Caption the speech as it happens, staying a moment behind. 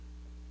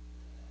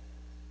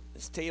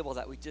This table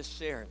that we just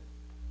shared,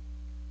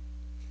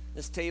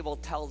 this table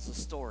tells a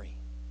story.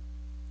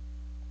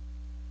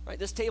 Right?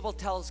 This table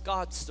tells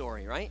God's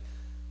story, right?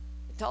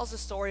 It tells a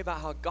story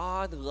about how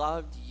God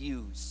loved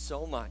you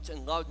so much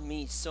and loved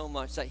me so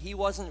much that he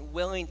wasn't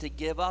willing to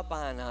give up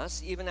on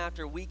us even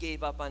after we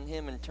gave up on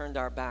him and turned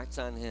our backs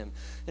on him.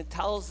 It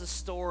tells the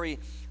story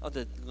of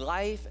the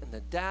life and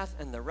the death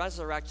and the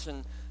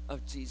resurrection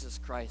of Jesus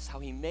Christ, how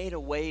he made a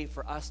way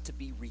for us to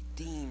be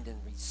redeemed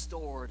and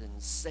restored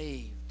and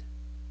saved,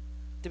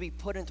 to be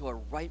put into a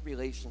right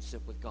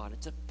relationship with God.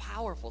 It's a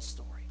powerful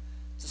story.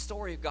 It's a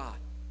story of God.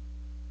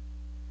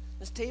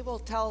 This table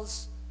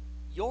tells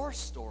your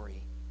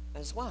story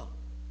as well.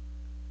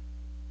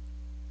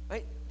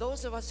 Right?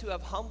 Those of us who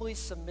have humbly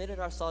submitted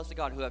ourselves to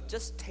God, who have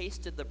just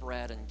tasted the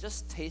bread and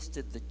just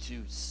tasted the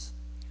juice,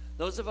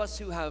 those of us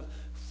who have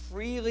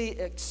freely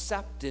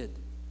accepted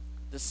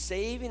the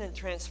saving and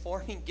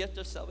transforming gift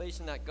of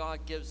salvation that God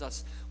gives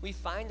us, we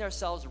find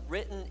ourselves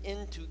written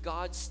into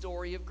God's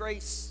story of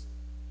grace.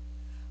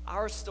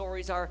 Our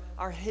stories are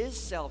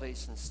his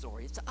salvation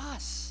story. It's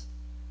us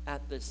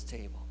at this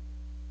table.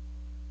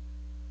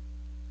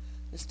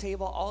 This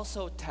table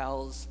also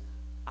tells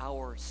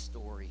our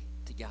story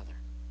together.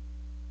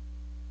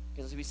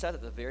 Because as we said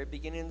at the very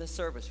beginning of the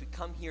service, we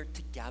come here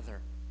together.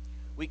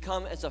 We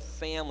come as a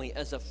family,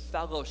 as a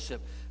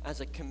fellowship,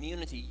 as a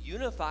community,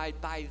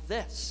 unified by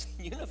this,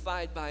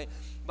 unified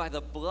by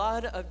the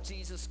blood of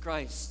Jesus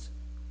Christ.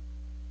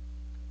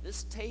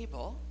 This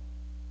table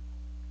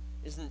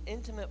is an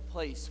intimate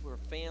place where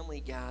family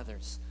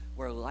gathers,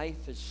 where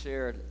life is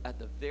shared at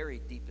the very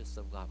deepest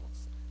of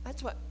levels.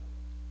 That's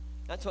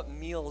what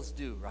meals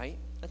do, right?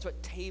 That's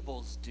what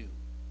tables do.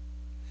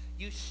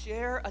 You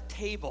share a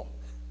table.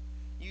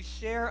 You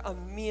share a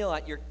meal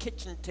at your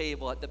kitchen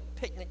table, at the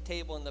picnic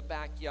table in the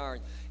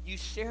backyard. You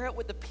share it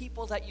with the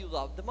people that you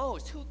love the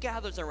most. Who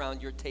gathers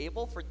around your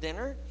table for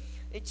dinner?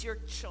 It's your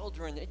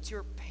children. It's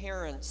your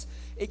parents.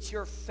 It's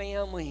your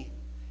family.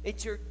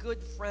 It's your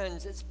good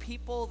friends. It's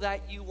people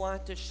that you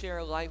want to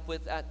share life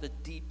with at the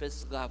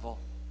deepest level.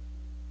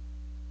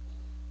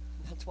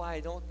 That's why I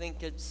don't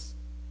think it's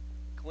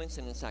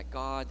coincidence that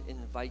God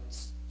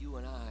invites you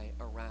and I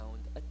around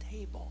a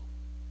table,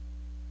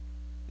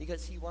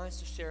 because he wants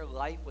to share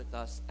life with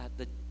us at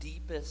the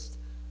deepest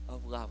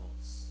of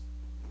levels.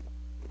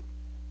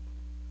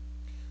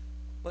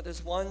 But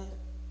there's one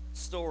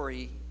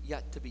story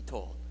yet to be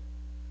told.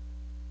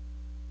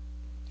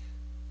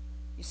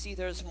 You see,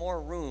 there's more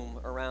room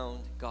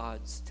around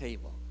God's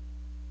table.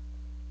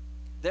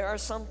 There are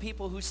some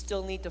people who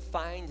still need to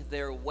find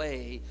their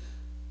way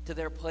to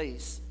their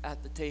place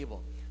at the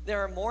table.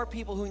 There are more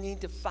people who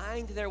need to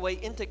find their way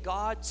into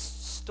God's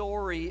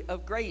story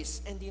of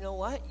grace. And you know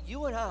what?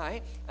 You and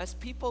I, as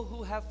people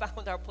who have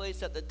found our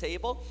place at the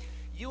table,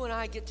 you and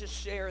I get to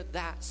share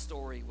that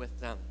story with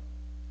them.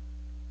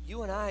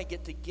 You and I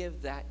get to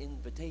give that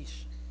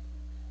invitation.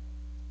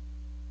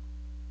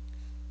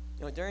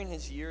 You know, during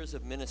his years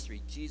of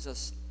ministry,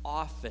 Jesus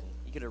often,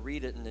 you get to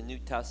read it in the New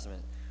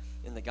Testament,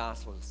 in the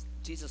Gospels,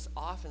 Jesus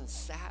often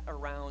sat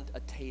around a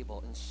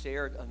table and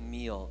shared a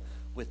meal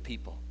with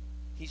people.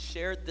 He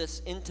shared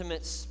this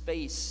intimate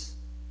space,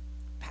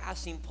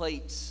 passing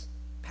plates,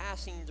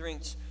 passing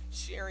drinks,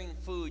 sharing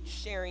food,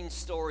 sharing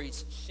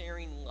stories,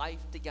 sharing life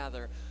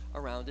together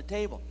around a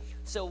table.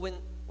 So when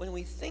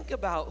we think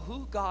about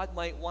who God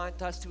might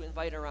want us to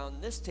invite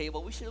around this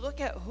table, we should look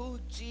at who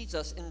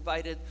Jesus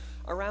invited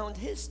around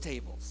his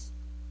tables.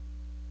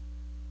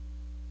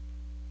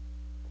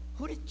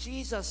 Who did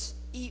Jesus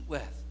eat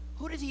with?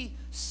 Who did he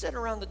sit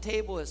around the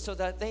table with so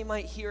that they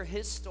might hear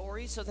his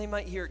story, so they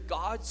might hear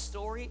God's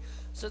story,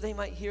 so they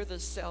might hear the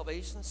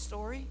salvation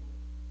story?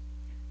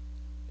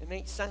 It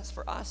makes sense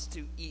for us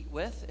to eat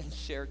with and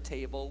share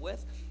table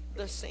with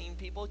the same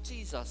people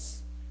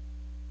Jesus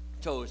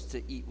chose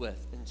to eat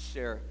with and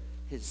share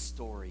his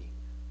story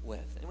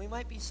with. And we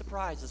might be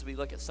surprised as we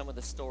look at some of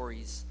the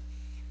stories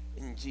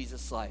in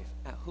Jesus' life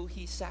at who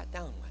he sat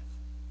down with.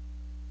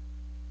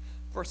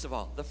 First of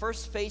all, the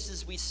first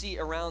faces we see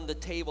around the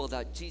table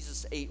that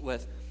Jesus ate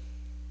with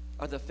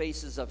are the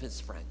faces of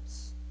his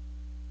friends.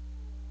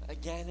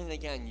 Again and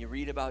again, you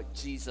read about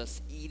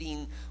Jesus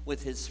eating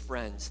with his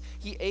friends.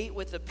 He ate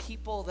with the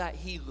people that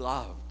he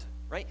loved,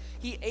 right?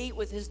 He ate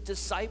with his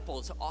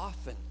disciples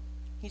often.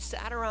 He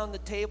sat around the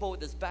table with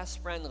his best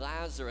friend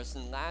Lazarus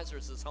in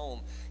Lazarus'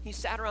 home. He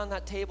sat around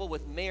that table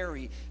with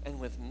Mary and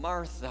with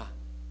Martha.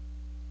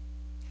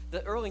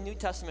 The early New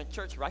Testament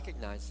church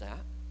recognized that.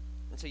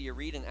 And so you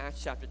read in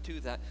Acts chapter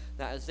 2 that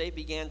as they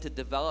began to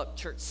develop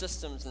church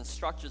systems and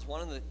structures, one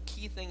of the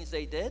key things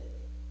they did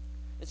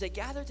is they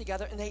gathered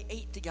together and they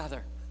ate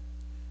together.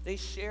 They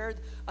shared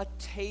a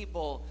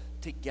table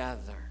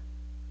together.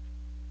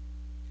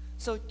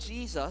 So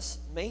Jesus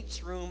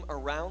makes room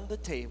around the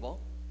table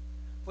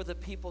for the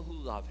people who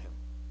love him.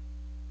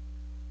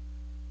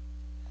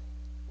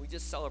 We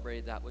just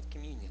celebrated that with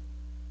communion.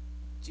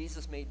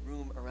 Jesus made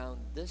room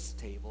around this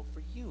table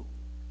for you,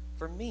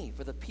 for me,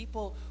 for the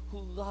people who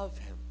love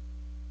him.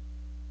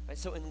 Right,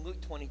 so in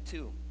Luke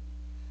 22,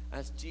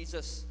 as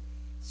Jesus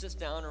sits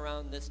down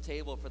around this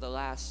table for the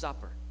Last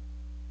Supper.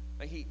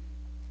 Right?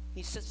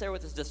 He sits there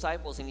with his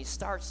disciples, and he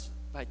starts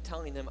by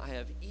telling them, I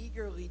have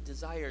eagerly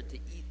desired to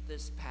eat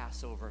this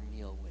Passover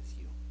meal with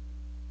you.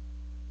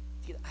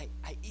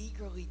 I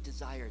eagerly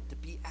desired to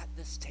be at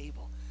this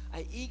table.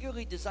 I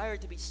eagerly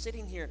desired to be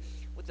sitting here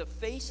with the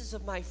faces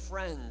of my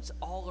friends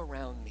all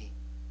around me.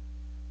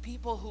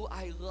 People who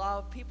I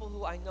love, people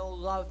who I know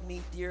love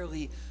me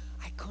dearly.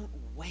 I couldn't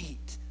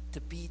wait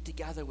to be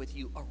together with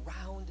you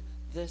around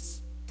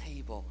this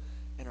table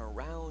and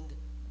around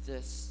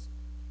this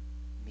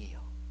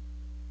meal.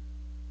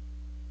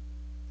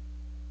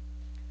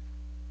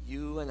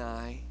 You and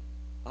I,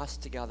 us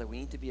together, we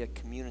need to be a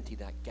community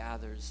that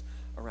gathers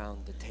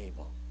around the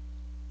table,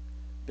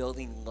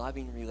 building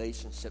loving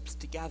relationships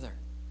together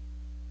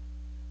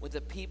with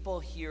the people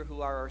here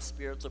who are our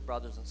spiritual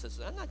brothers and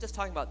sisters. I'm not just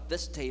talking about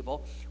this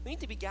table. We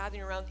need to be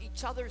gathering around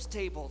each other's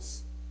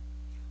tables.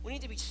 We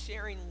need to be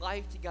sharing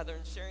life together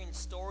and sharing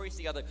stories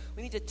together.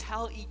 We need to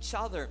tell each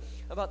other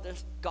about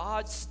this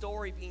God's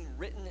story being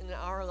written in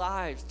our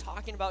lives,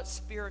 talking about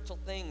spiritual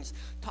things,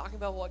 talking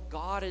about what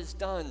God has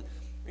done.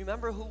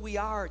 Remember who we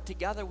are.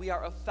 Together we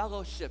are a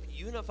fellowship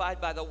unified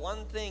by the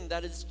one thing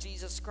that is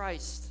Jesus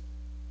Christ.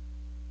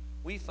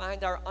 We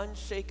find our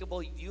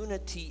unshakable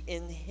unity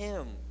in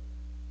Him.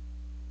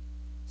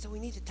 So we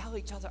need to tell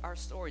each other our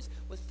stories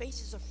with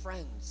faces of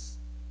friends,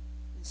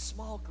 in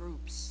small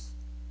groups,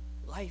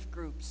 life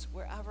groups,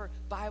 wherever,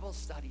 Bible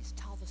studies.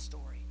 Tell the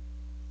story.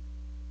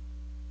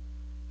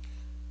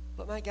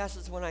 But my guess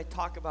is when I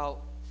talk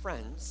about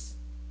friends,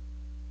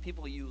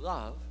 people you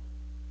love,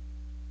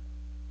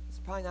 it's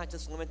probably not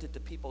just limited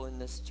to people in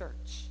this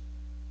church.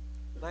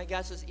 My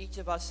guess is each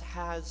of us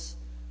has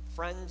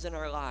friends in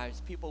our lives,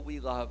 people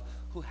we love,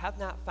 who have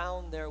not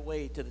found their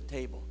way to the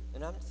table.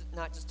 And I'm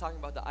not just talking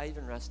about the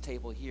Ivan Rest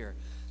table here.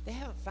 They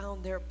haven't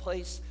found their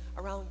place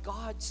around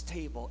God's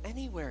table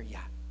anywhere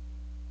yet.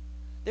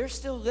 They're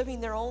still living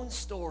their own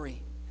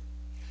story.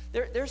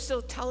 They're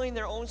still telling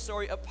their own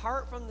story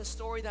apart from the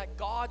story that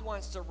God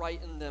wants to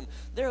write in them.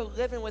 They're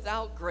living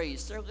without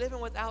grace. They're living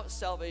without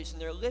salvation.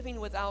 They're living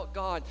without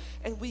God.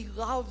 And we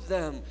love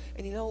them.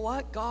 And you know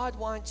what? God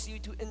wants you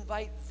to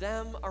invite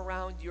them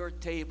around your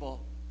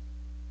table.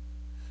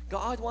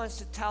 God wants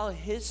to tell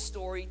His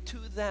story to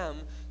them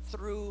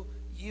through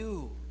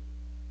you.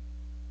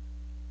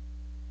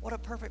 What a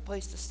perfect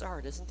place to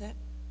start, isn't it?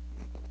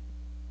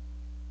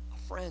 A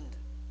friend,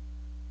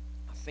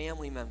 a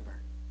family member,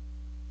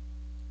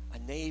 a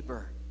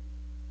neighbor,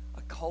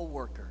 a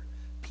co-worker,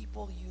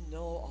 people you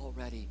know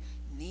already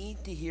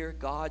need to hear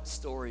God's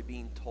story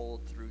being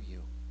told through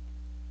you.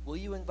 Will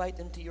you invite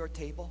them to your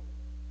table?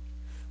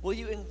 Will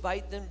you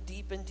invite them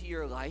deep into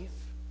your life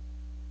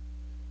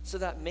so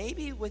that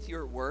maybe with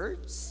your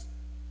words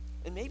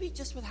and maybe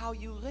just with how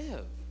you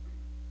live,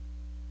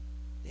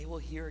 they will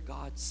hear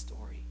God's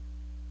story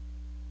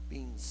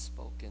being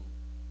spoken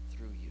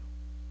through you?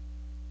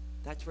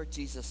 That's where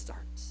Jesus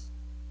starts.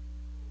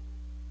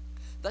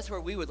 That's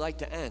where we would like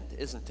to end,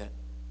 isn't it?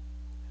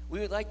 We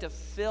would like to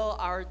fill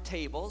our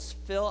tables,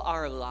 fill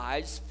our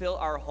lives, fill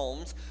our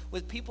homes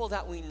with people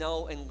that we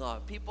know and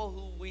love, people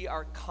who we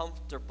are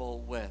comfortable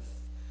with.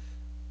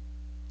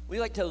 We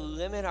like to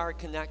limit our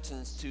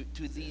connections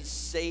to these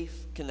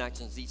safe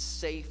connections, these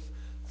safe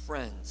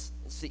friends.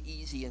 It's the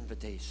easy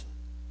invitation.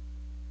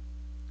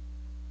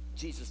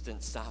 Jesus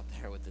didn't stop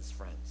there with His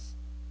friends,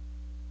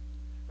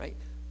 right?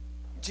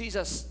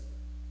 Jesus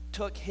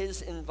took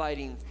His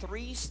inviting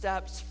 3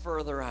 steps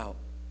further out.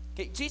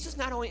 Okay, Jesus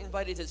not only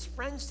invited His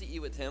friends to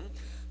eat with Him,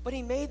 but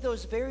He made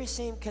those very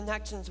same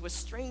connections with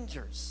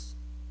strangers,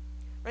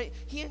 right?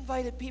 He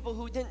invited people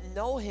who didn't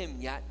know Him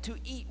yet to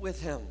eat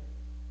with Him.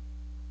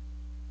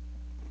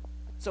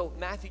 So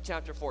Matthew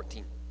chapter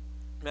 14.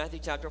 Matthew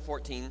chapter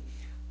 14,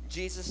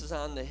 Jesus is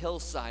on the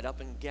hillside up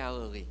in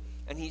Galilee,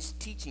 and He's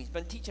teaching. He's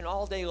been teaching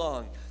all day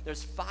long.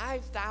 There's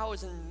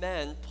 5,000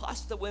 men,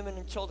 plus the women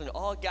and children,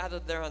 all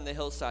gathered there on the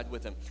hillside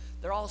with Him.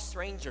 They're all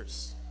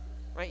strangers,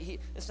 right?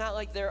 It's not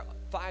like they're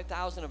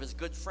 5,000 of His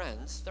good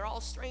friends. They're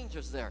all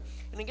strangers there.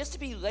 And it gets to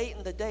be late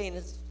in the day, and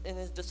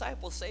his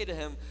disciples say to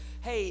Him,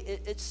 hey,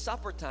 it's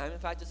supper time. In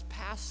fact, it's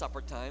past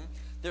supper time.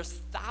 There's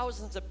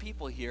thousands of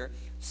people here.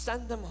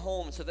 Send them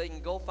home so they can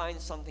go find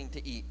something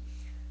to eat.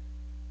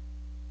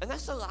 And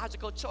that's the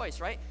logical choice,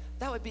 right?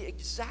 That would be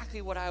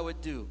exactly what I would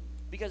do.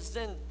 Because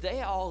then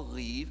they all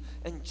leave,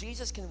 and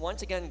Jesus can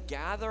once again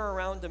gather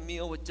around a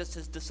meal with just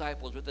His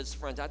disciples, with His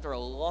friends. After a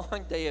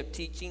long day of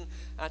teaching,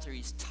 after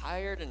He's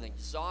tired and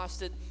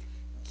exhausted,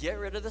 get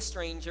rid of the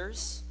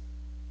strangers,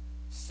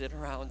 sit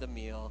around a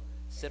meal,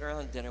 sit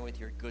around dinner with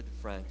your good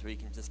friends where you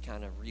can just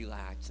kind of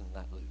relax and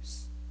let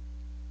loose.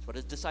 It's what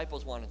His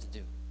disciples wanted to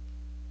do.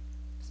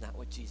 It's not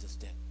what Jesus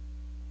did.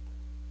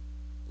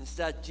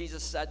 Instead,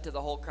 Jesus said to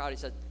the whole crowd, He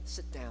said,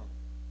 sit down.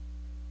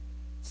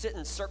 Sit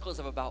in circles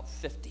of about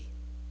 50.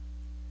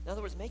 In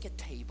other words, make a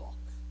table.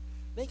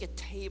 Make a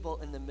table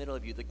in the middle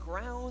of you. The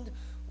ground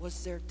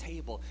was their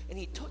table. And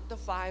He took the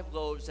 5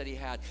 loaves that He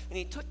had, and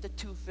He took the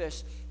 2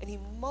 fish, and He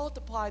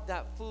multiplied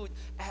that food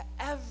at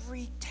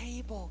every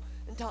table.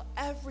 until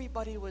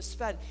everybody was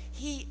fed.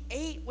 He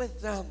ate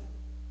with them.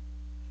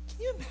 Can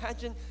you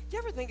imagine? Do you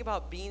ever think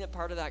about being a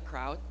part of that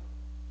crowd?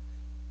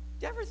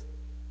 Do you ever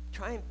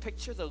try and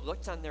picture the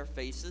looks on their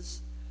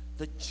faces?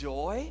 The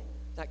joy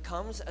that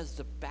comes as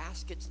the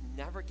baskets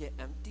never get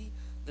empty?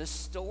 The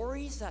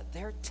stories that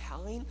they're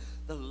telling?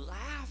 The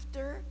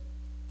laughter?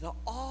 The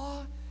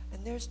awe?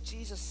 And there's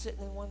Jesus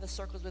sitting in one of the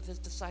circles with his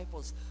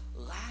disciples,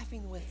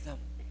 laughing with them.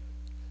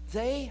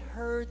 They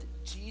heard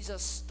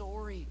Jesus'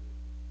 story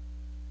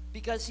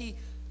because he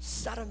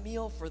set a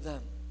meal for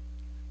them,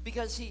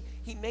 because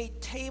he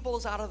made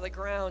tables out of the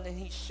ground and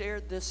he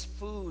shared this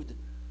food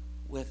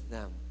with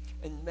them.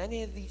 And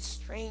many of these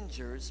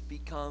strangers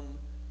become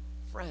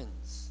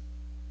friends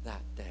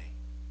that day.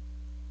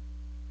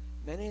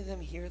 Many of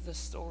them hear the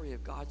story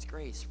of God's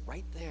grace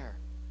right there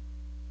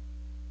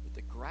with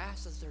the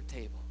grass as their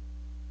table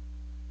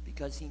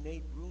because he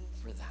made room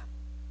for them.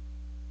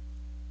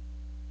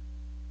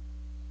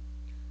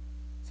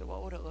 So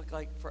what would it look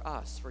like for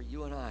us, for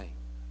you and I,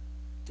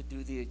 to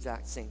do the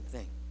exact same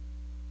thing?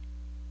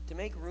 To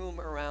make room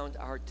around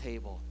our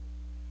table,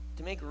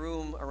 to make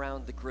room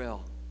around the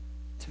grill,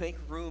 to make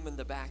room in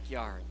the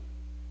backyard,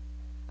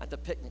 at the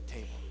picnic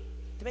table,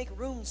 to make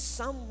room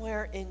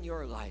somewhere in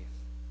your life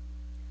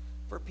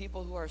for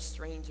people who are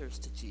strangers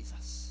to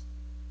Jesus.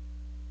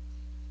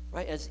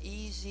 Right? As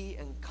easy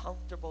and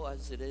comfortable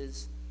as it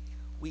is,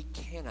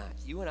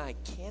 you and I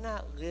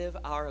cannot live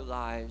our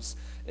lives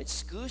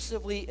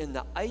exclusively in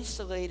the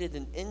isolated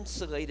and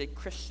insulated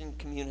Christian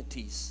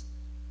communities.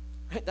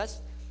 Right? That's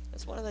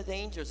one of the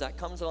dangers that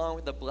comes along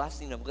with the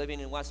blessing of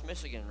living in West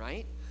Michigan,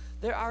 right?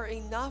 There are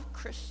enough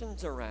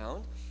Christians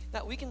around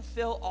that we can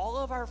fill all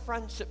of our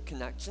friendship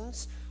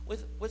connections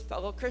with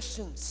fellow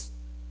Christians.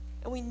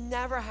 And we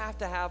never have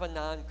to have a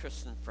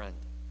non-Christian friend.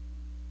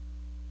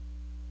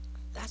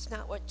 That's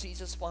not what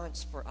Jesus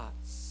wants for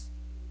us.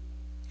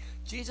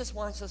 Jesus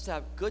wants us to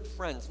have good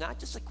friends, not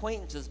just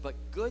acquaintances, but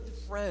good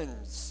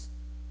friends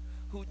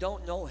who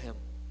don't know him.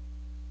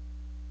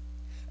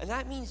 And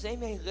that means they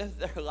may live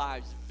their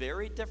lives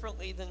very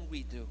differently than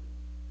we do.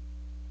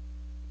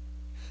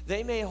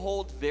 They may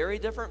hold very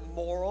different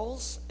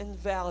morals and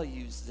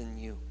values than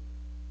you.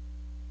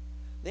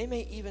 They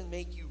may even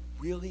make you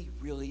really,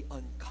 really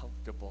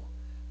uncomfortable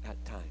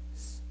at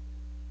times.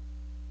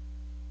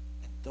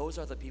 And those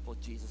are the people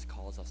Jesus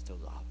calls us to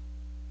love.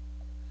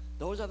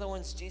 Those are the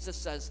ones Jesus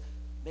says,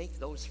 make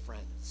those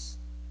friends.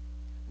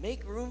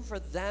 Make room for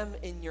them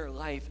in your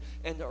life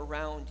and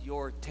around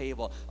your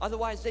table.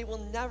 Otherwise, they will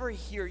never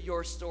hear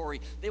your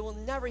story. They will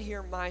never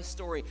hear my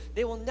story.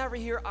 They will never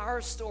hear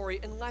our story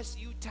unless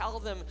you tell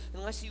them,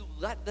 unless you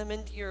let them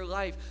into your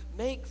life.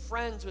 Make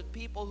friends with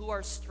people who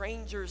are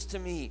strangers to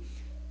me.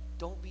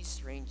 Don't be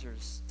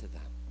strangers to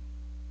them.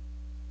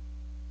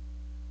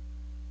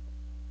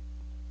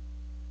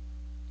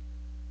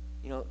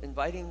 You know,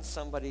 inviting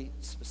somebody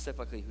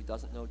specifically who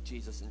doesn't know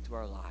Jesus into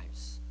our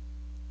lives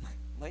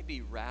might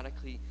be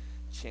radically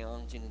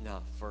challenging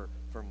enough for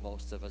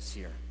most of us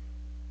here.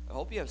 I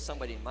hope you have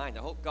somebody in mind.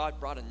 I hope God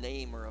brought a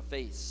name or a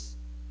face,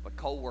 a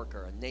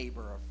coworker, a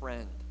neighbor, a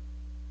friend.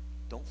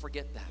 Don't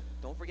forget that.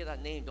 Don't forget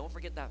that name. Don't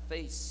forget that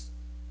face.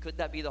 Could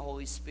that be the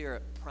Holy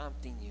Spirit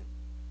prompting you?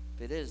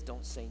 If it is,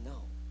 don't say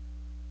no.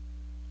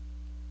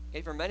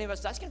 Okay, for many of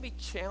us, that's going to be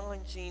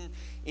challenging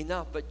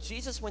enough. But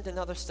Jesus went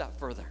another step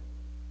further.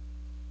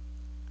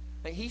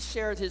 He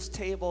shared his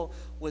table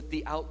with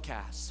the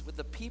outcasts, with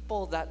the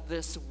people that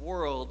this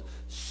world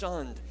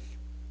shunned.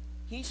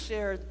 He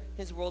shared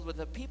his world with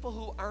the people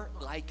who aren't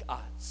like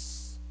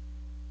us.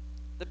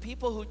 The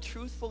people who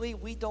truthfully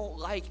we don't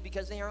like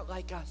because they aren't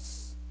like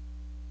us.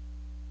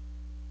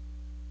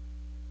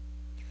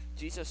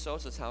 Jesus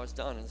shows us how it's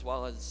done, as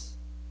well as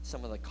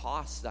some of the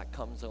costs that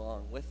comes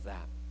along with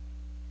that.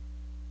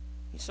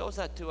 He shows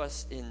that to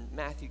us in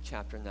Matthew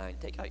chapter 9.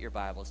 Take out your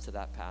Bibles to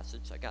that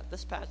passage. I got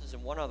this passage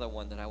and one other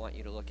one that I want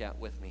you to look at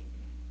with me.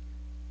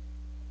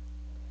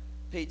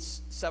 Page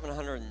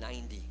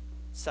 790.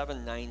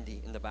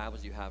 790 in the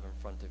Bibles you have in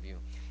front of you.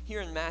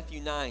 Here in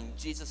Matthew 9,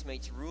 Jesus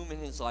makes room in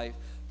his life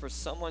for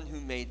someone who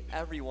made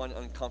everyone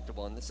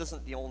uncomfortable. And this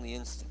isn't the only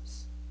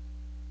instance.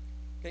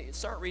 Okay,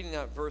 start reading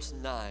at verse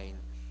 9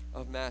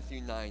 of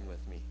Matthew 9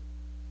 with me.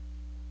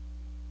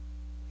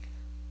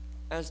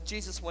 As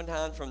Jesus went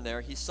on from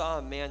there, he saw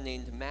a man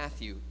named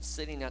Matthew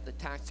sitting at the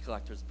tax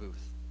collector's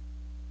booth.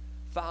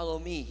 "Follow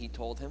me," he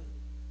told him.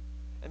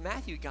 And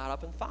Matthew got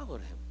up and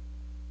followed him.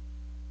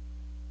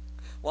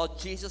 While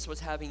Jesus was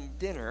having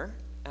dinner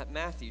at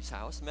Matthew's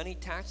house, many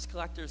tax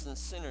collectors and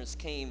sinners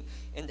came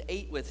and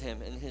ate with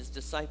him and his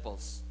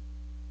disciples.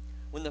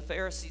 When the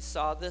Pharisees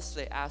saw this,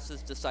 they asked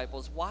his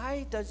disciples,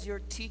 "Why does your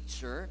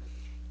teacher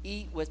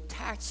eat with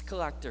tax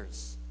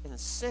collectors and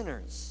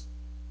sinners?"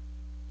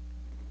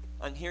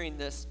 On hearing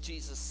this,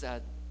 Jesus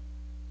said,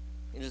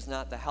 "It is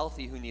not the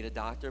healthy who need a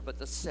doctor, but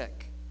the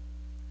sick.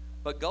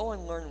 But go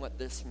and learn what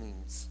this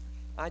means.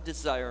 I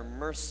desire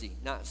mercy,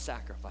 not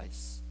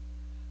sacrifice.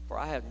 For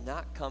I have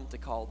not come to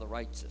call the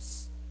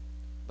righteous,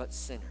 but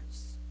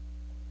sinners."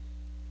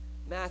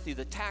 Matthew,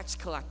 the tax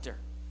collector.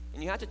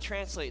 And you have to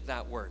translate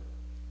that word.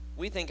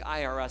 We think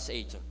IRS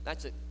agent.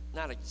 That's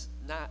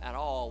not at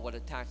all what a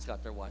tax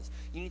collector was.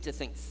 You need to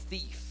think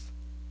thief.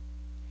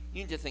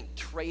 You need to think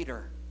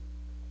traitor.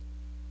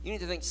 You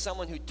need to think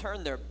someone who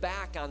turned their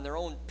back on their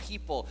own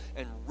people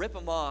and rip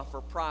them off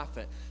for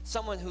profit.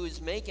 Someone who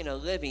is making a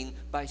living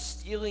by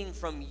stealing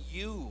from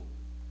you.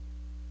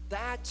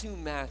 That's who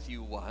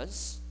Matthew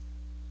was.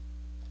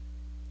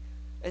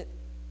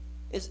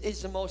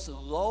 Is the most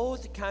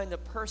loathed kind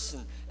of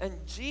person. And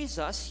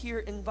Jesus here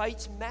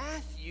invites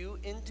Matthew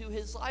into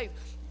his life.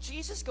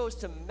 Jesus goes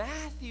to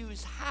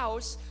Matthew's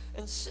house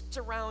and sits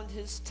around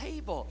his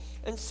table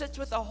and sits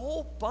with a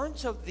whole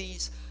bunch of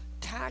these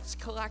tax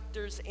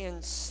collectors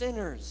and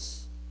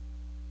sinners.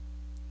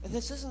 And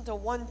this isn't a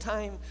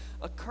one-time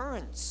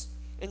occurrence.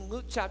 In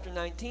Luke chapter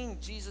 19,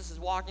 Jesus is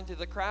walking through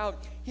the crowd.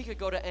 He could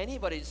go to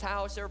anybody's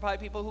house. There were probably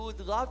people who would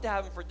love to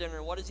have him for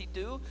dinner. What does he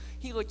do?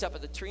 He looks up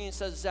at the tree and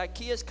says,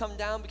 Zacchaeus, come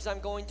down because I'm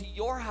going to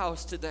your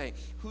house today.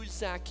 Who's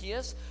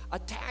Zacchaeus? A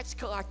tax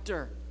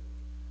collector.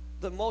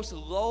 The most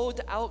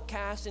loathed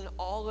outcast in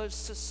all of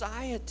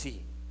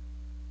society.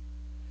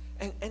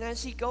 And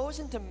as he goes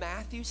into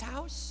Matthew's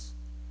house,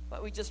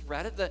 we just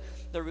read it,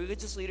 the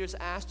religious leaders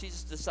asked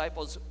Jesus'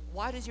 disciples,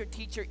 why does your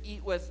teacher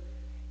eat with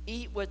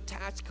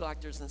tax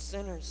collectors and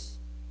sinners?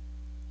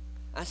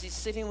 As he's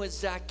sitting with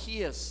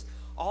Zacchaeus,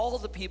 all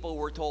the people,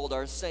 we're told,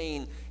 are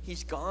saying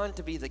he's gone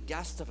to be the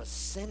guest of a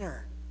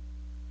sinner.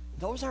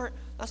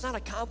 That's not a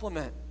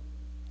compliment.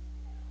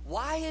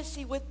 Why is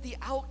he with the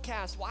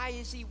outcast? Why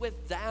is he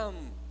with them?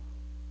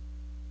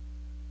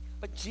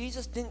 But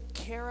Jesus didn't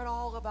care at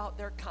all about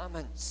their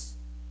comments.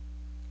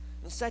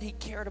 Instead, he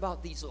cared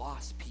about these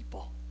lost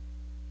people.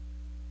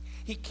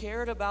 He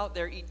cared about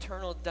their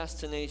eternal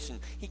destination.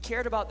 He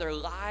cared about their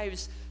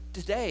lives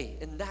today,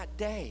 in that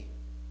day.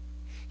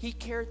 He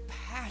cared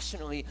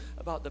passionately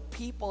about the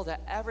people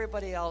that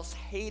everybody else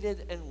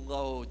hated and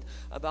loathed,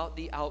 about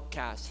the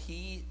outcasts.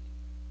 He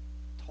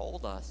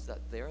told us that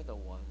they're the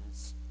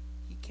ones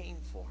he came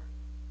for.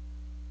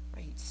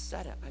 Right? He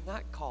said it. I'm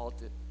not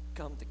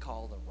come to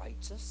call the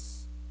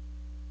righteous.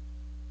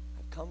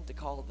 I've come to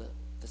call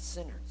the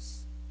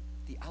sinners,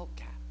 the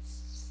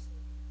outcasts.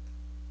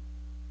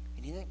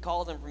 And he didn't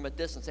call them from a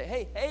distance, say,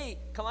 hey,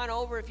 come on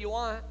over if you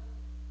want.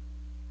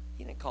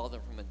 He didn't call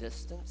them from a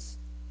distance.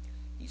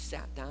 He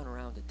sat down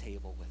around a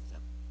table with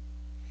them.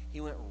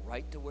 He went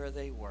right to where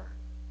they were.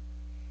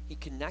 He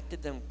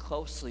connected them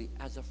closely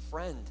as a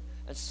friend,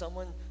 as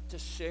someone to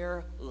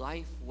share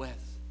life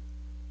with.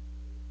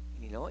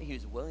 And you know what? He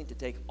was willing to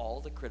take all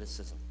the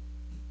criticism.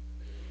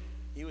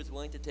 He was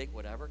willing to take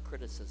whatever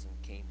criticism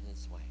came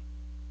his way.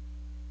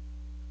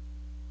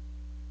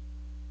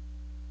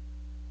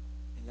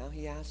 And now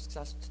he asks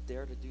us to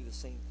dare to do the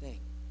same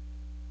thing.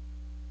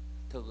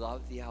 To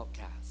love the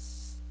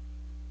outcasts.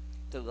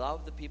 To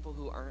love the people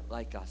who aren't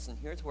like us. And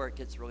here's where it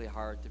gets really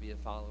hard to be a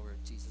follower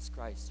of Jesus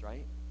Christ,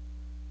 right?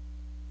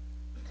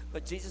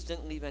 But Jesus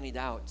didn't leave any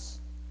doubts.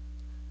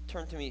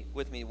 Turn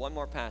with me one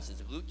more passage.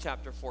 Luke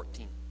chapter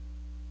 14.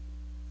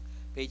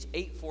 Page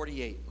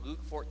 848,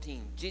 Luke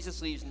 14.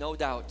 Jesus leaves no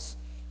doubts.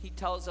 He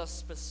tells us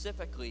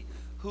specifically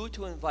who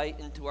to invite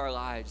into our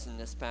lives in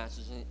this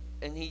passage.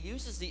 And he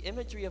uses the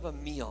imagery of a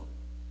meal,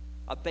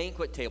 a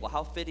banquet table.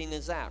 How fitting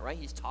is that, right?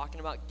 He's talking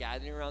about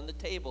gathering around the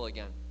table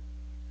again.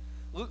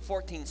 Luke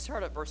 14,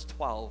 start at verse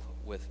 12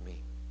 with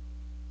me.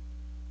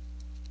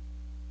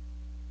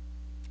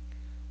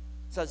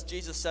 It says,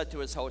 Jesus said to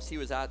his host, he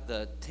was at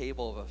the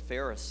table of a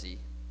Pharisee.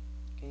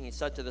 And he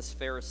said to this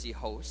Pharisee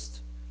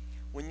host,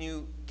 when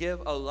you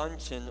give a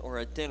luncheon or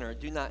a dinner,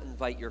 do not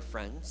invite your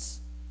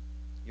friends,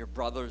 your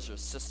brothers or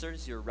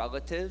sisters, your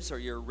relatives, or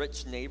your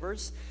rich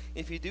neighbors.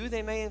 If you do,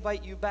 they may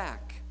invite you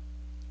back,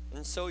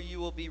 and so you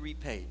will be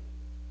repaid.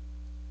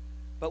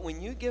 But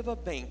when you give a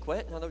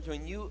banquet, in other words,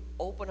 when you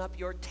open up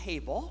your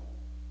table,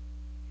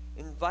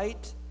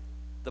 invite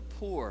the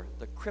poor,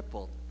 the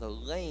crippled, the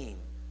lame,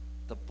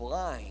 the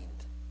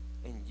blind,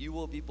 and you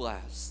will be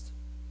blessed.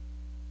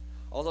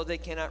 Although they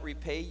cannot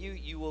repay you,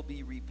 you will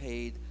be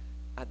repaid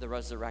at the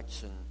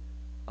resurrection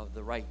of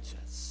the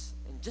righteous.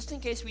 And just in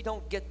case we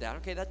don't get that,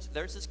 okay,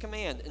 there's his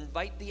command,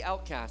 invite the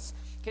outcasts.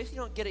 In case you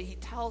don't get it, he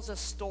tells a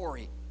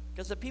story,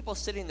 because the people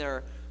sitting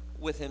there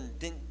with him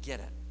didn't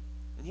get it.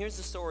 And here's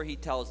the story he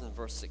tells in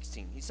verse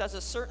 16. He says,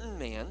 a certain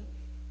man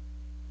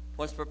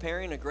was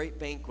preparing a great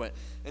banquet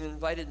and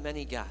invited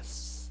many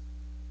guests.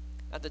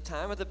 At the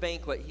time of the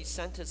banquet, he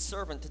sent his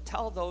servant to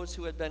tell those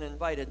who had been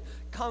invited,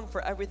 come,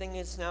 for everything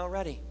is now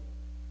ready.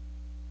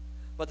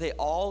 But they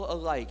all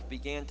alike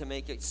began to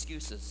make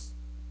excuses.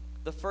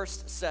 The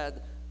first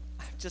said,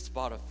 I've just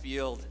bought a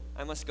field.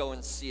 I must go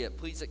and see it.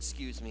 Please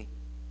excuse me.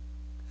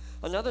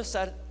 Another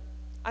said,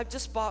 I've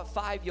just bought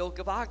 5 yoke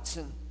of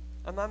oxen.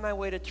 I'm on my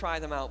way to try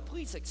them out.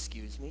 Please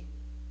excuse me.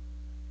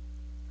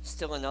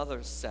 Still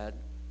another said,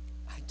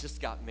 I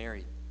just got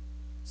married,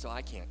 so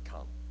I can't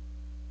come.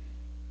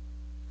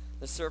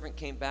 The servant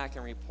came back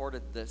and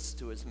reported this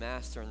to his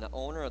master, and the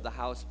owner of the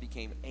house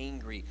became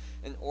angry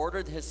and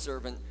ordered his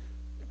servant,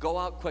 go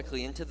out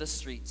quickly into the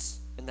streets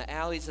and the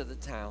alleys of the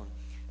town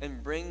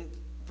and bring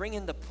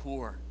in the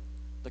poor,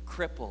 the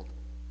crippled,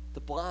 the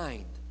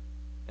blind,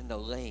 and the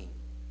lame.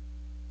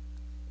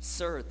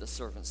 Sir, the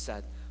servant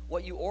said,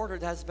 what you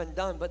ordered has been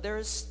done, but there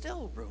is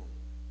still room.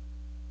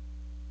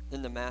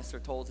 Then the master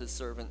told his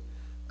servant,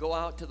 go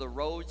out to the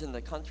roads and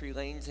the country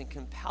lanes and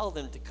compel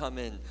them to come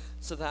in,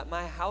 so that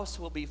my house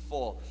will be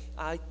full.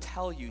 I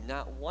tell you,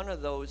 not one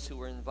of those who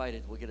were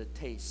invited will get a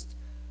taste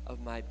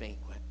of my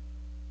banquet.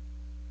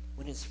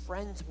 When his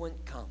friends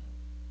wouldn't come,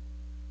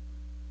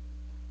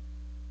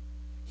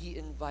 he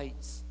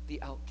invites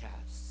the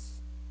outcasts.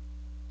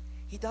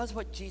 He does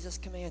what Jesus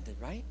commanded,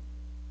 right?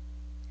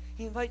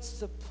 He invites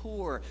the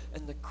poor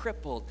and the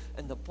crippled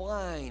and the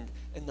blind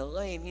and the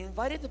lame. He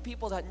invited the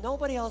people that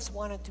nobody else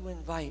wanted to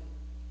invite.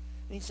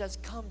 And he says,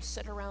 come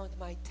sit around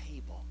my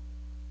table.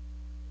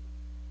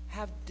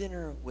 Have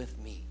dinner with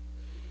me.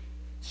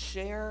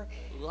 Share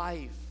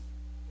life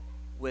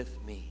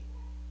with me.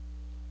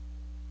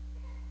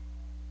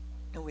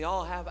 And we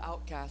all have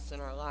outcasts in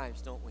our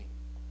lives, don't we?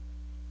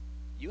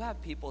 You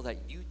have people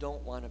that you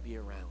don't want to be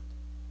around.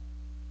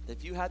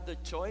 If you had the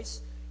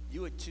choice,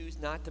 you would choose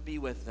not to be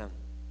with them.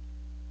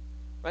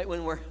 Right?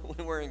 When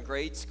we're in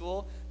grade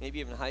school, maybe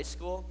even high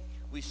school,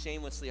 we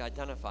shamelessly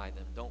identify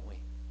them, don't we?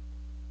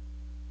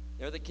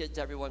 They're the kids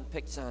everyone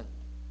picks on.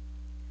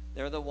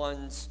 They're the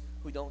ones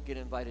who don't get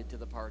invited to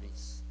the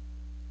parties.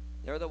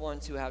 They're the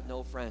ones who have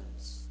no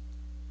friends.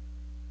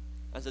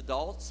 As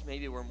adults,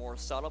 maybe we're more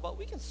subtle, but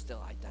we can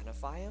still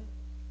identify them.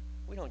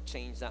 We don't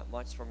change that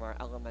much from our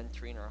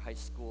elementary and our high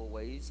school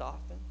ways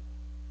often.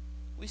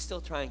 We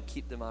still try and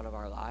keep them out of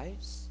our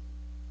lives.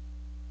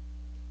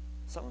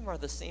 Some of them are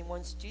the same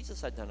ones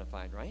Jesus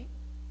identified, right?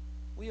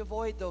 We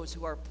avoid those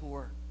who are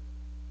poor.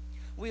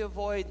 We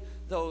avoid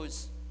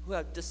those who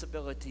have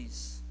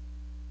disabilities.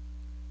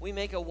 We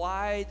make a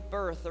wide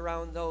berth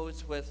around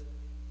those with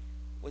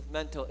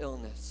mental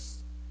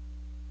illness.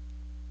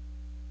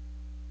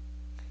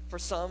 For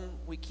some,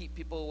 we keep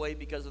people away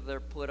because of their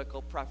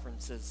political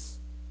preferences.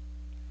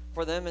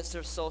 For them, it's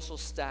their social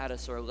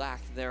status or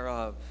lack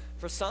thereof.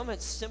 For some,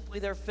 it's simply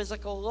their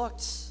physical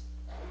looks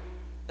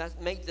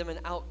that make them an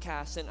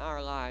outcast in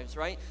our lives,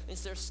 right?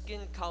 It's their skin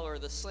color,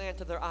 the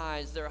slant of their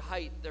eyes, their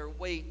height, their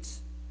weight.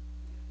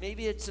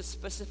 Maybe it's a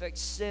specific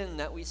sin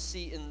that we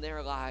see in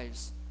their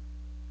lives.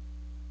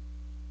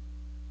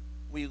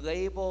 We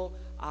label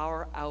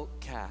our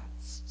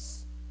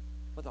outcasts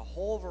with a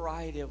whole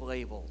variety of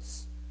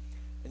labels,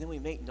 and then we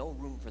make no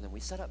room for them. We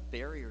set up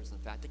barriers, in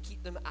fact, to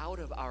keep them out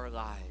of our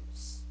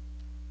lives.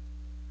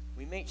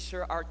 We make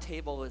sure our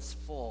table is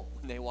full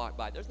when they walk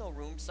by. There's no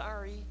room,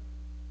 sorry,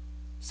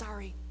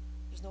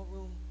 there's no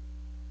room.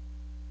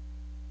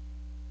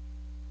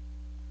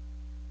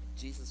 And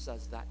Jesus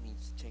says that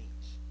needs to change.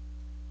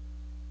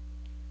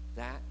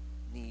 That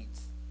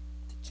needs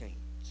to change.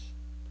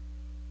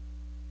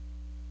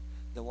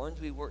 The ones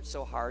we work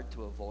so hard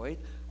to avoid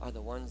are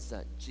the ones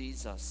that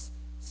Jesus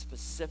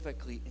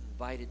specifically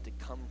invited to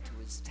come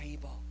to his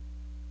table.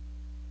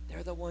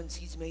 They're the ones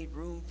he's made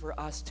room for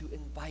us to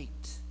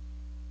invite.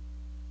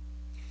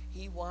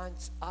 He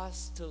wants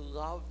us to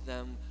love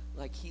them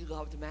like he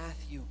loved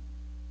Matthew,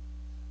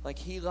 like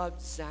he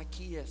loved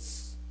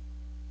Zacchaeus,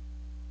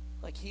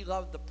 like he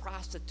loved the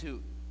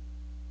prostitute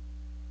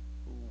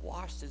who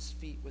washed his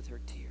feet with her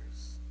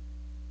tears.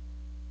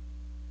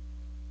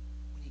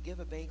 When you give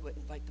a banquet,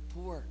 invite the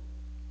poor,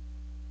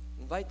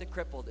 invite the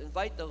crippled,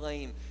 invite the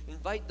lame,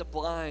 invite the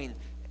blind,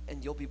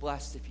 and you'll be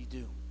blessed if you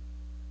do.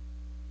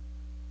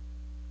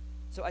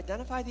 So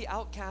identify the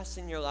outcasts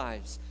in your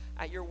lives,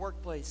 at your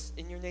workplace,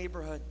 in your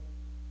neighborhood.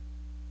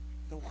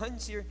 The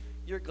ones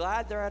you're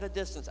glad they're at a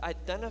distance.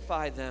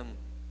 Identify them.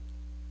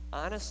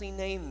 Honestly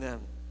name them.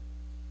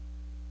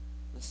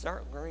 And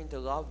start learning to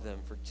love them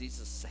for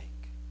Jesus' sake.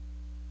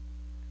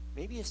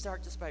 Maybe you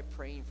start just by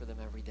praying for them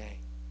every day.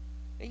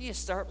 Maybe you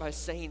start by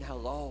saying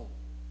hello,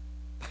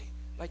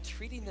 by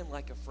treating them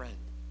like a friend,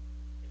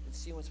 and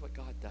seeing what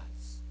God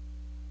does.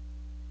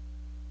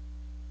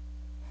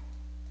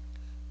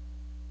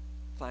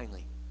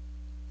 Finally,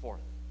 fourth,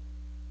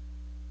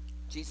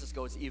 Jesus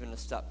goes even a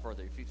step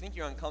further. If you think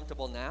you're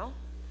uncomfortable now,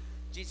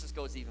 Jesus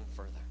goes even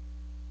further.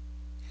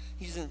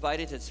 He's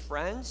invited his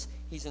friends.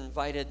 He's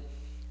invited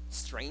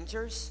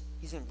strangers.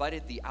 He's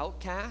invited the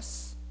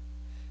outcasts.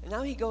 And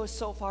now he goes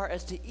so far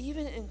as to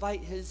even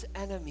invite his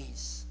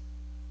enemies.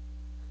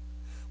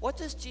 What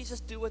does Jesus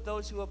do with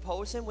those who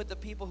oppose him, with the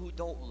people who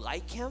don't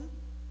like him?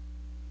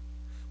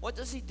 What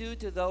does he do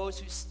to those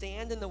who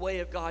stand in the way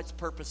of God's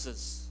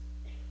purposes?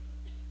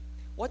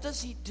 What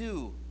does he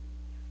do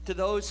to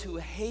those who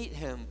hate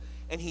him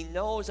and he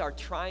knows are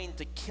trying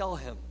to kill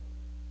him?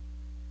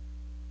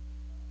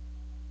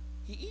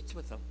 He eats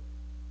with them.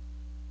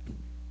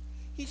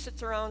 He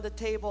sits around the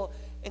table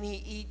and he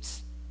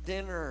eats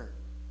dinner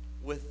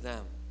with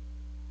them.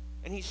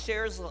 And he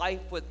shares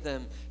life with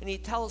them. And he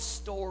tells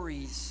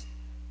stories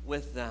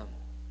with them.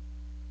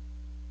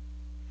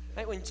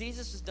 Right, when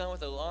Jesus is done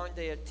with a long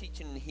day of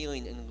teaching and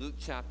healing in Luke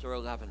chapter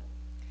 11,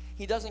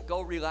 he doesn't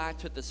go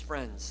relax with his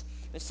friends.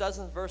 It says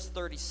in verse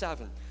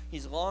 37,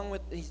 He's done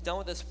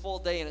with this full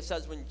day, and it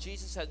says when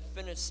Jesus had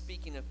finished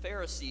speaking, a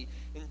Pharisee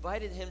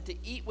invited him to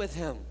eat with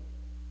him.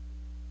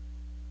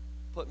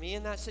 Put me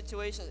in that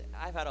situation.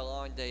 I've had a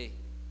long day.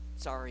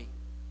 Sorry.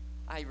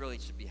 I really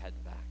should be heading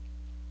back.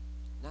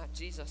 Not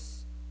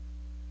Jesus.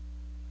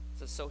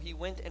 So he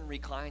went and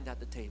reclined at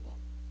the table.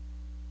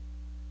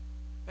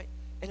 Right?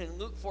 And in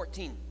Luke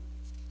 14,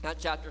 that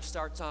chapter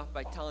starts off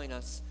by telling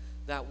us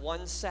that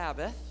one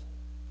Sabbath,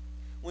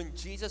 when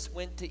Jesus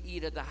went to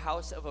eat at the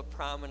house of a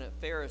prominent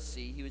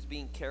Pharisee, he was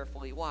being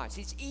carefully watched.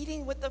 He's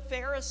eating with the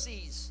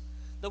Pharisees,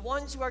 the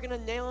ones who are going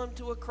to nail him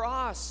to a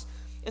cross.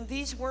 And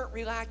these weren't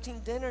relaxing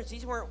dinners.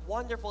 These weren't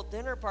wonderful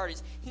dinner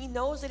parties. He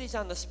knows that he's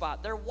on the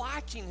spot. They're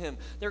watching him.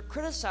 They're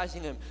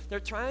criticizing him. They're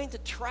trying to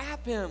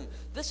trap him.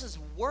 This is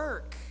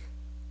work.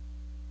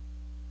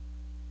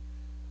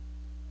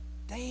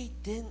 They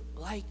didn't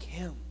like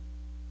him.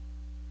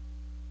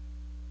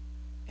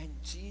 And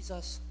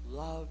Jesus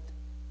loved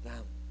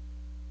them.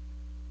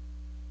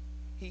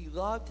 He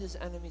loved his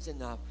enemies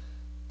enough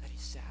that he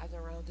sat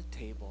around the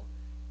table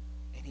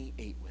and he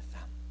ate with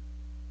them.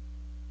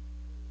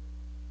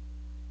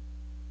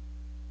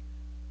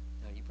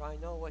 Now, you probably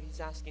know what he's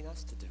asking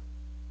us to do,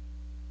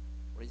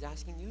 what he's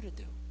asking you to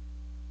do.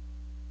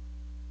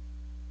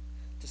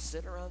 To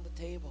sit around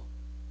the table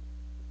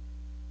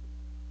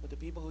with the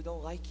people who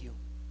don't like you,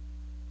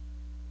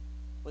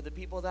 with the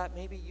people that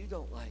maybe you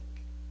don't like.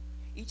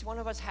 Each one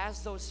of us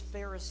has those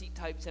Pharisee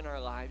types in our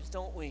lives,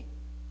 don't we?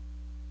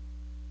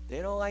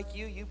 They don't like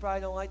you. You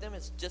probably don't like them.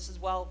 It's just as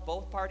well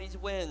both parties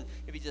win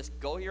if you just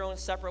go your own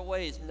separate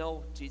ways.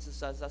 No, Jesus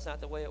says that's not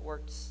the way it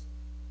works.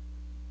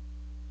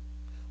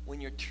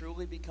 When you're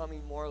truly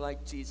becoming more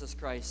like Jesus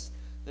Christ,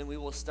 then we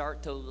will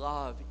start to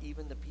love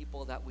even the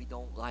people that we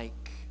don't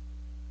like,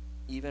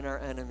 even our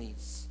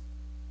enemies.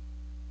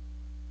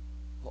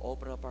 We'll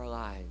open up our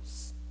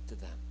lives to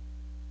them,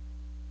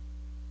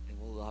 and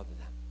we'll love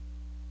them.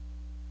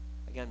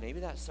 Again, maybe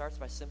that starts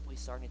by simply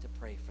starting to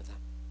pray for them.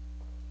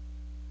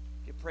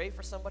 If you pray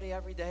for somebody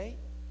every day,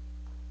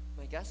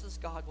 my guess is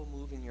God will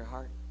move in your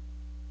heart.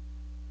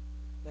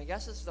 My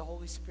guess is the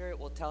Holy Spirit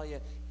will tell you,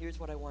 here's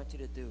what I want you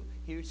to do.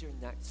 Here's your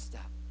next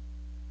step.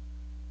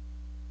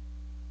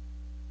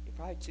 You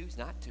probably choose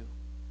not to.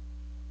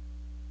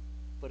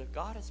 But if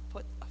God has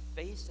put a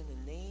face and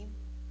a name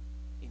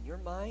in your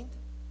mind,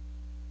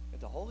 if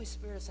the Holy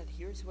Spirit said,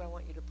 here's who I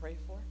want you to pray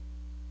for,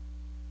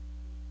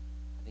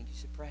 I think you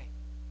should pray.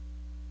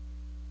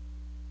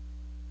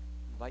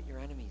 Invite your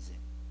enemies in.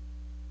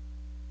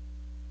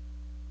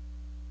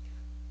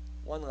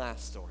 One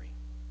last story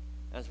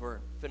as we're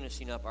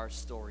finishing up our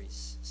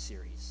stories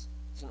series.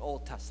 It's an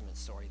Old Testament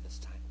story this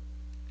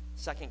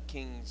time. 2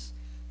 Kings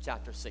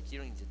chapter 6. You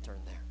don't need to turn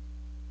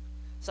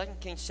there. 2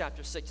 Kings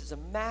chapter 6 is a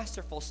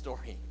masterful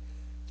story.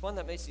 It's one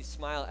that makes me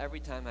smile every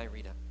time I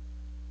read it.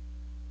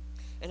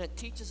 And it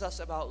teaches us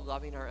about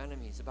loving our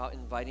enemies, about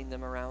inviting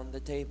them around the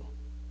table.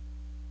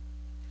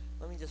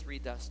 Let me just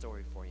read that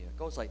story for you. It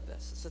goes like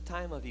this. It's the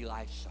time of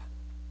Elisha.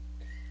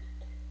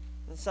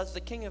 It says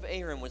the king of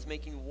Aram was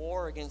making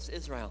war against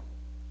Israel.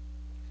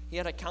 He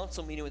had a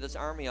council meeting with his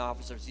army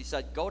officers. He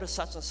said, go to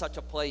such and such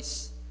a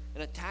place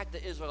and attack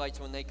the Israelites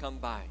when they come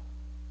by.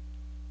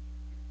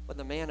 But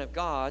the man of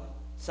God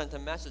sent a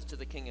message to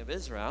the king of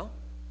Israel,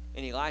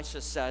 and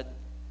Elisha said,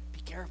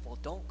 be careful,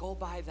 don't go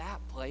by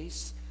that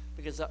place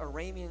because the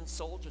Aramean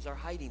soldiers are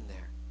hiding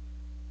there.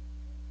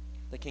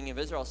 The king of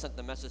Israel sent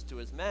the message to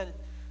his men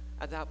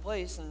at that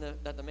place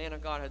that the man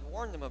of God had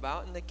warned them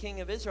about, and the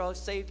king of Israel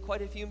saved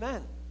quite a few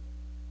men.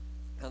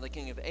 Now the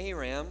king of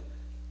Aram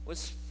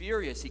was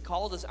furious. He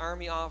called his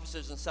army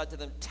officers and said to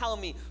them, tell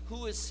me,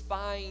 who is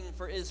spying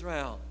for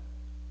Israel?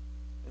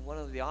 And one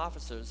of the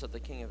officers of the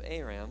king of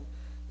Aram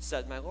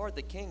said, my lord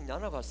the king,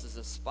 none of us is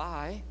a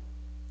spy.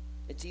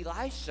 It's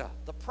Elisha,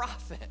 the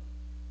prophet.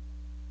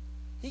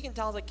 He can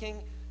tell the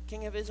king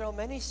of Israel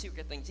many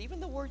secret things. Even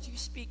the words you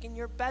speak in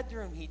your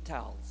bedroom, he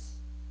tells.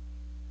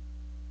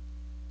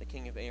 The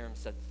king of Aram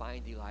said,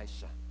 find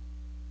Elisha,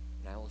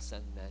 and I will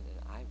send men, and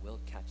I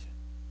will catch him.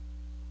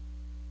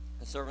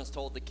 The servants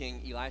told the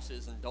king, Elisha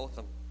is in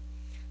Dothan.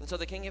 And so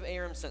the king of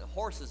Aram sent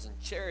horses and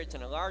chariots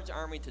and a large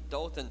army to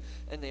Dothan,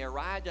 and they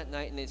arrived at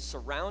night, and they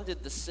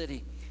surrounded the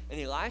city. And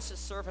Elisha's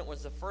servant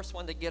was the first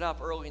one to get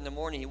up early in the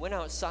morning. He went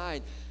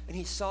outside, and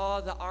he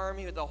saw the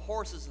army with the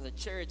horses and the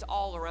chariots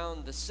all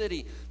around the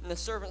city. And the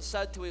servant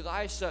said to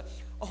Elisha,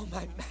 oh,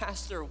 my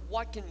master,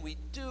 what can we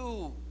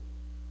do?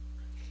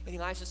 And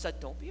Elisha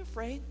said, don't be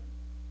afraid.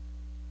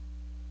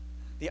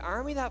 The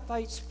army that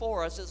fights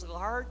for us is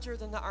larger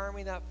than the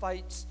army that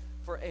fights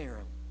for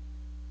Aram.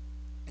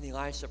 And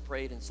Elisha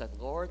prayed and said,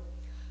 Lord,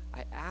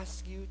 I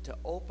ask you to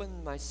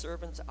open my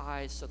servant's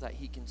eyes so that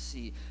he can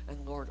see.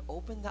 And Lord,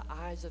 open the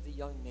eyes of the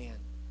young man.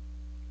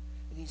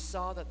 And he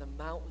saw that the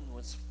mountain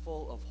was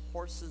full of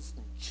horses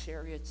and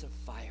chariots of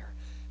fire,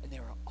 and they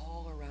were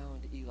all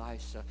around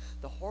Elisha.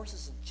 The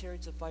horses and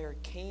chariots of fire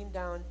came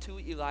down to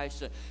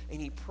Elisha,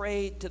 and he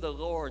prayed to the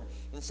Lord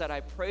and said, I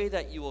pray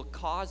that you will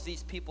cause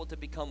these people to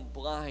become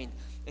blind.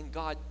 And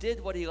God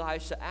did what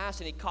Elisha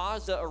asked, and he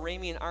caused the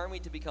Aramean army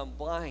to become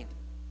blind.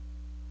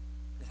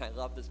 I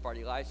love this part.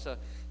 Elisha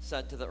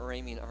said to the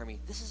Aramean army,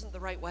 "This isn't the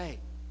right way.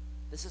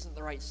 This isn't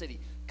the right city.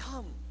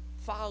 Come,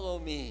 follow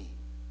me,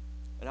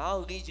 and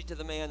I'll lead you to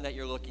the man that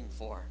you're looking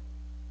for."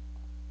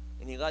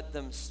 And he led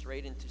them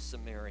straight into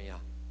Samaria,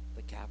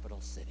 the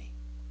capital city.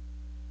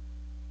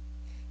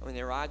 And when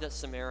they arrived at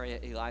Samaria,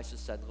 Elisha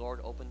said,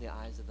 "Lord, open the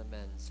eyes of the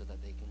men so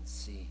that they can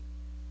see."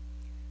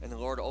 And the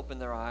Lord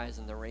opened their eyes,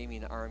 and the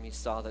Aramean army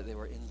saw that they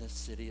were in the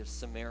city of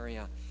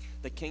Samaria.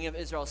 The king of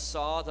Israel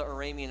saw the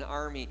Aramean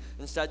army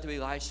and said to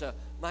Elisha,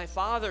 "My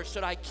father,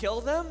 should I kill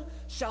them?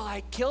 Shall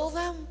I kill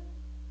them?"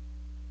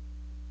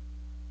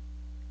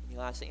 And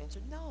Elisha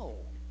answered,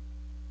 "No,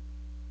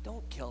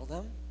 don't kill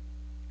them.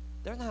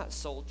 They're not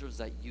soldiers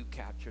that you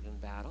captured in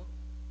battle.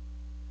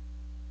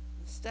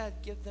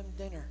 Instead, give them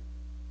dinner.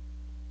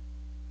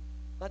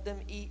 Let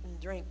them eat and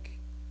drink,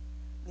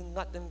 and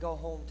let them go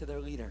home to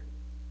their leader."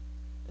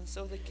 And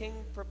so the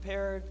king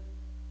prepared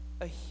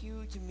a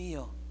huge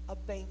meal, a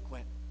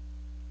banquet,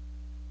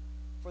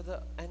 for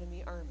the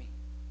enemy army.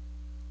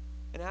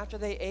 And after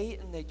they ate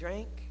and they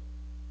drank,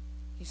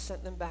 he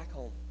sent them back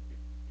home.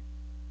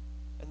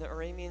 And the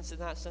Arameans did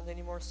not send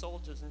any more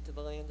soldiers into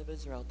the land of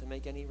Israel to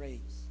make any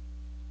raids.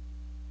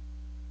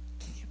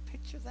 Can you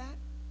picture that?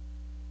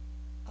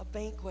 A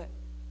banquet.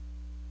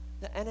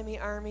 The enemy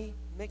army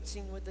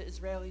mixing with the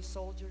Israeli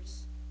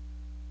soldiers,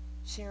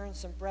 sharing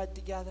some bread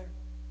together,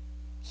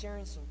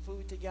 sharing some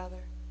food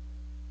together,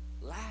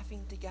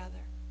 laughing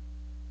together.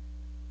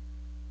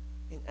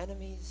 And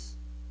enemies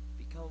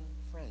become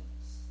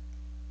friends.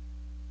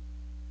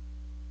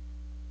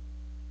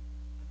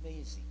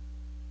 Amazing.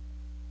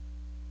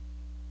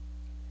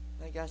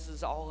 My guess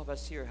is all of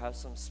us here have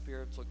some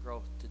spiritual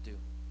growth to do.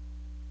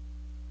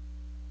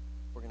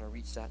 We're going to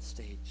reach that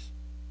stage.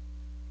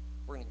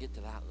 We're going to get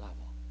to that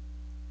level.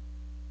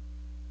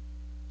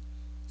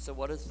 So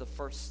what is the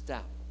first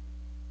step?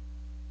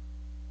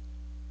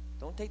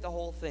 Don't take the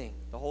whole thing,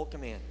 the whole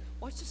command.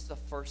 What's just the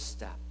first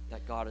step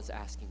that God is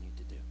asking you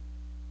to do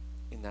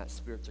in that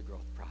spiritual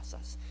growth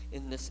process,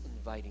 in this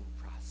inviting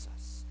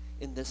process,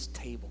 in this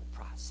table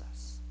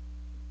process?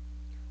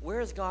 Where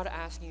is God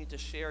asking you to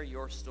share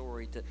your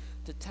story,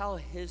 to tell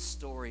his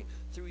story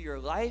through your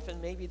life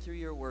and maybe through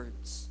your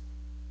words?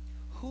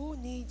 Who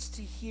needs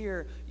to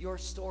hear your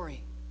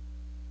story?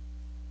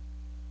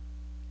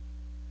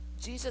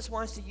 Jesus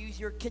wants to use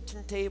your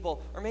kitchen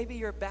table, or maybe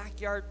your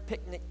backyard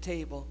picnic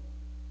table,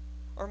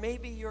 or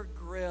maybe your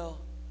grill.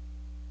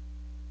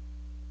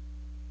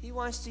 He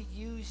wants to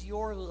use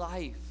your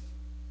life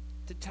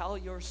to tell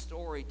your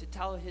story, to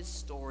tell his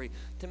story,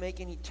 to make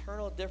an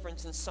eternal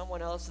difference in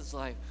someone else's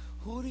life.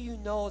 Who do you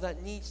know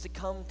that needs to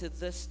come to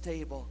this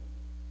table?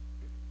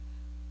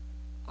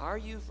 Are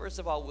you, first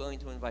of all, willing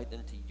to invite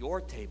them to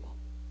your table?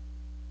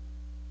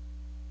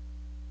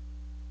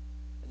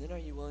 And then are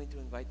you willing to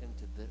invite them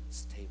to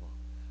this table?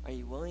 Are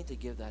you willing to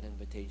give that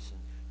invitation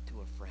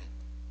to a friend,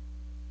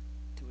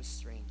 to a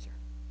stranger,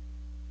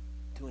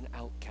 to an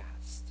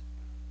outcast,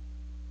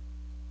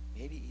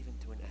 maybe even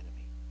to an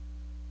enemy?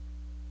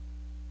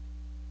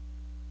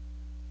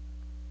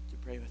 Would you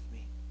pray with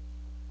me?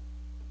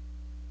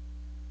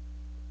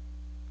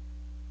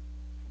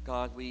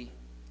 God, we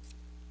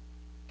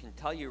can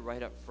tell you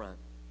right up front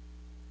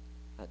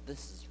that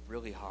this is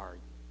really hard.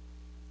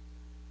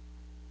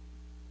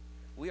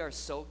 We are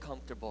so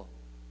comfortable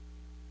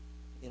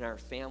in our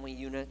family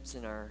units,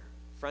 in our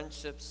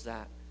friendships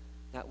that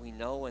we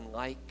know and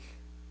like.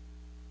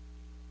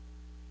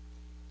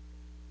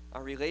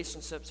 Our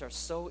relationships are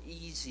so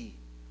easy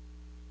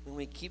when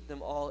we keep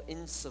them all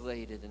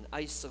insulated and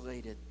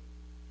isolated.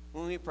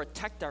 When we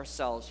protect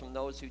ourselves from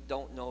those who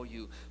don't know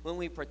you. When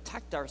we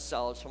protect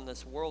ourselves from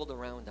this world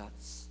around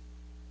us.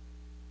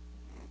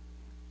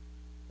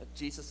 But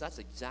Jesus, that's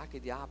exactly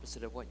the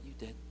opposite of what you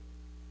did.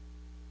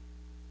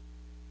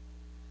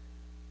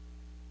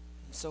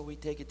 And so we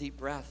take a deep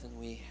breath and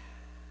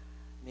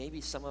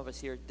maybe some of us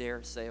here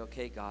dare say,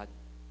 "Okay, God,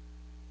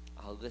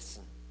 I'll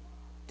listen.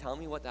 Tell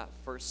me what that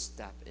first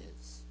step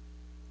is.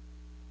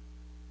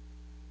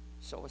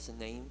 Show us a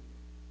name.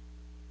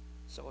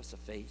 Show us a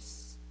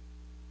face.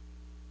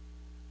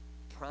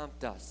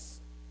 Prompt us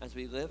as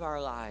we live our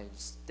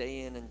lives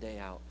day in and day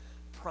out.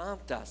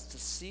 Prompt us to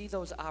see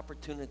those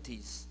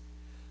opportunities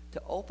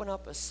to open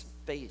up a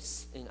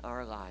space in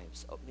our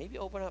lives. Maybe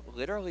open up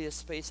literally a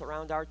space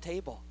around our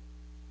table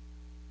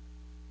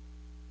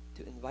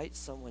to invite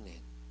someone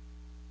in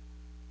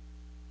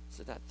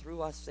so that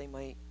through us they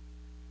might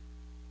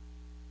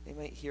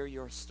hear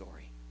your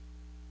story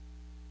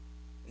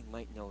and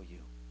might know you.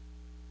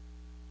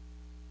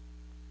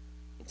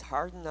 It's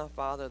hard enough,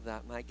 Father,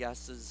 that my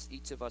guess is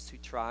each of us who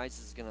tries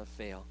is going to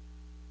fail.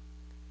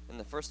 And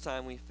the first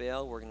time we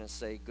fail, we're going to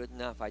say, "Good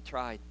enough, I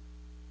tried."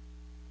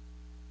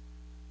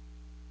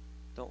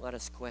 Don't let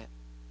us quit.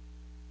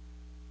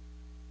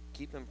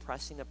 Keep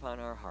impressing upon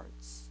our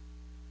hearts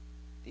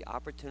the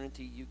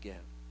opportunity you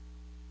give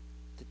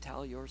to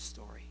tell your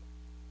story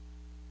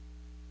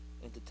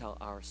and to tell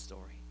our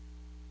story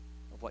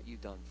of what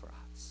you've done for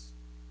us.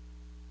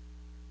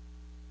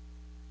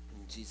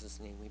 In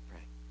Jesus' name we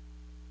pray.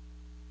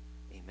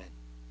 Amen.